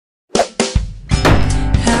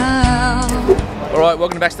Alright,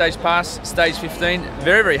 welcome to Backstage Pass, stage 15.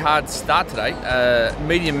 Very, very hard start today.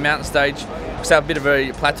 Medium mountain stage, so a bit of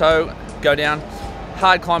a plateau, go down,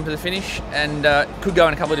 hard climb to the finish, and could go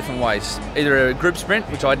in a couple of different ways. Either a group sprint,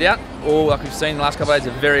 which I doubt, or like we've seen the last couple of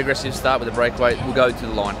days, a very aggressive start with a breakaway, we'll go to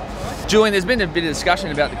the line. Julian, there's been a bit of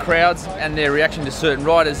discussion about the crowds and their reaction to certain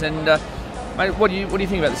riders, and mate, what do you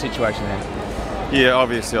think about the situation there? Yeah,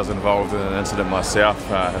 obviously I was involved in an incident myself,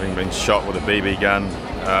 having been shot with a BB gun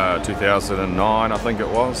 2009 I think it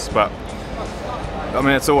was, but I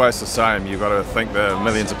mean it's always the same. You've got to think the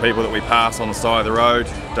millions of people that we pass on the side of the road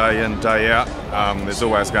day in, day out. There's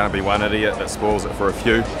always going to be one idiot that spoils it for a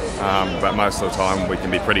few, but most of the time we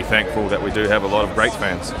can be pretty thankful that we do have a lot of great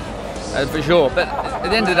fans. For sure, but at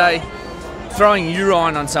the end of the day, throwing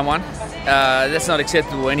urine on someone, that's not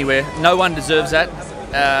acceptable anywhere. No one deserves that.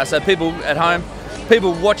 So people at home,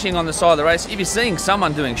 people watching on the side of the race, if you're seeing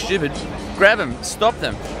someone doing stupid, grab them, stop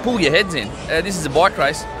them, pull your heads in. This is a bike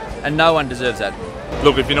race and no one deserves that.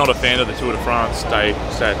 Look, if you're not a fan of the Tour de France, stay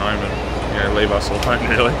at home and leave us alone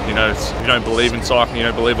really. If you don't believe in cycling, you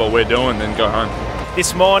don't believe what we're doing, then go home.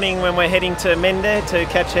 This morning when we're heading to Mende to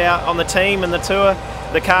catch out on the team and the tour,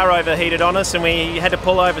 the car overheated on us and we had to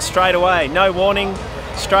pull over straight away. No warning,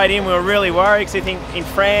 straight in. We were really worried because I think in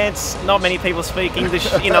France not many people speak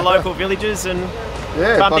English in the local villages, and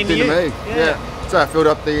bumped into you. Me. Yeah. So I filled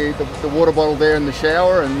up the water bottle there in the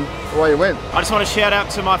shower and away you went. I just want to shout out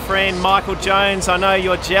to my friend Michael Jones. I know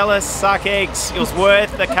you're jealous, suck eggs. It was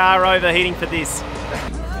worth the car overheating for this.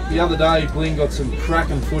 The other day, Bling got some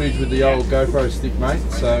cracking footage with the old GoPro stick, mate.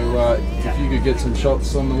 So if you could get some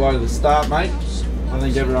shots on the way to the start, mate, I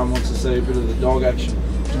think everyone wants to see a bit of the dog action.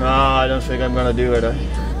 No, I don't think I'm gonna do it.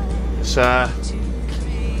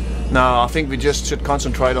 No, I think we just should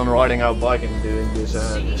concentrate on riding our bike and doing this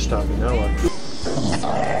stuff, you know.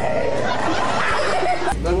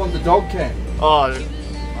 They want the dog cam. Oh,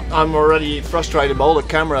 I'm already frustrated by all the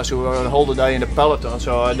cameras who are on the whole day in the peloton,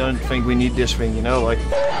 so I don't think we need this thing, you know, like.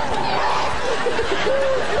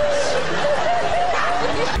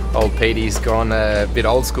 Old Petey's gone a bit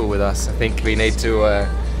old school with us. I think we need to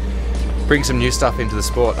bring some new stuff into the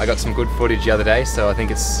sport. I got some good footage the other day, so I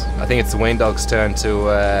think it's the Ween Dog's turn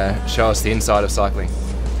to show us the inside of cycling.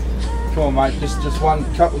 Come on, mate, just one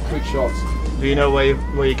couple of quick shots. Do you know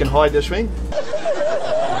where you can hide this thing?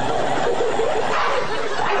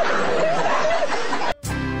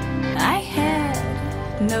 I had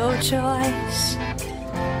no choice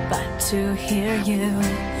but to hear you.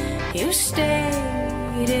 You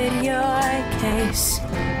stated your case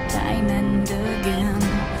time and again.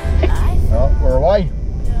 Oh, we're away.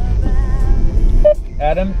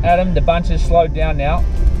 Adam, the bunch is slowed down now.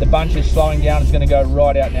 The bunch is slowing down, it's going to go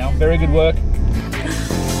right out now. Very good work.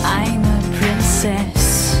 I'm a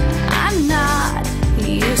princess, I'm not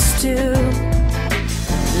used to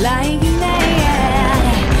lying there.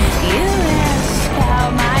 You ask how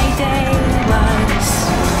my day was.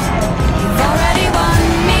 You've already won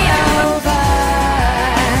me over,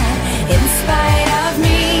 in spite of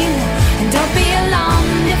me. And don't be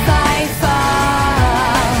alarmed if I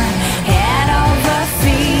fall head over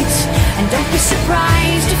feet. And don't be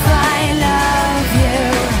surprised if I love you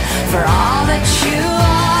for all that you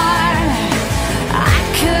are. I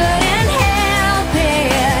couldn't help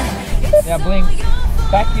it. Now Bling,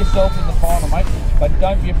 back yourself in the final, mate, but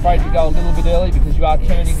don't be afraid to go a little bit early because you are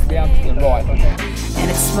turning down to the right. And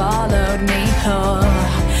it swallowed me whole.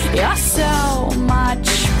 You're so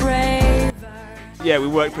much braver. Yeah, we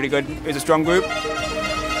worked pretty good. It was a strong group.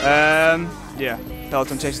 Yeah,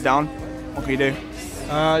 peloton chases down. What can you do?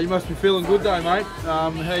 You must be feeling good though, mate. How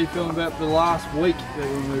are you feeling about the last week that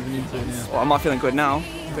we're moving into now? Well, I'm not feeling good now.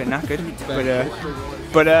 A bit knackered.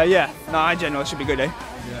 but yeah, no, in general, it should be a good day.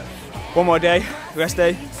 Yeah. One more day, rest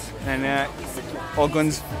day, and all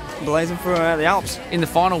guns blazing for the Alps. In the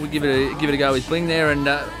final, we give it a go with Bling there, and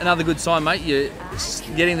another good sign, mate. You're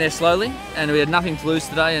getting there slowly, and we had nothing to lose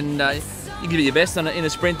today, and you give it your best in a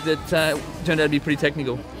sprint that turned out to be pretty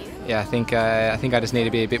technical. Yeah, I think I just need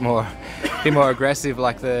to be a bit more aggressive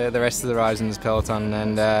like the rest of the riders in this peloton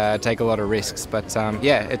and take a lot of risks. But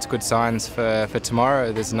yeah, it's good signs for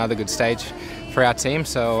tomorrow. There's another good stage for our team,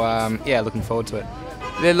 so yeah, looking forward to it.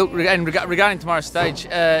 Yeah, look, and regarding tomorrow's stage,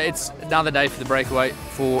 it's another day for the breakaway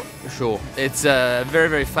for sure. It's a very,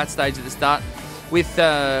 very flat stage at the start with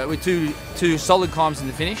two solid climbs in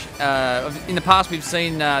the finish. In the past, we've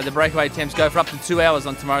seen the breakaway attempts go for up to 2 hours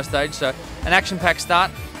on tomorrow's stage, so an action-packed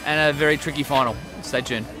start and a very tricky final. Stay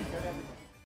tuned.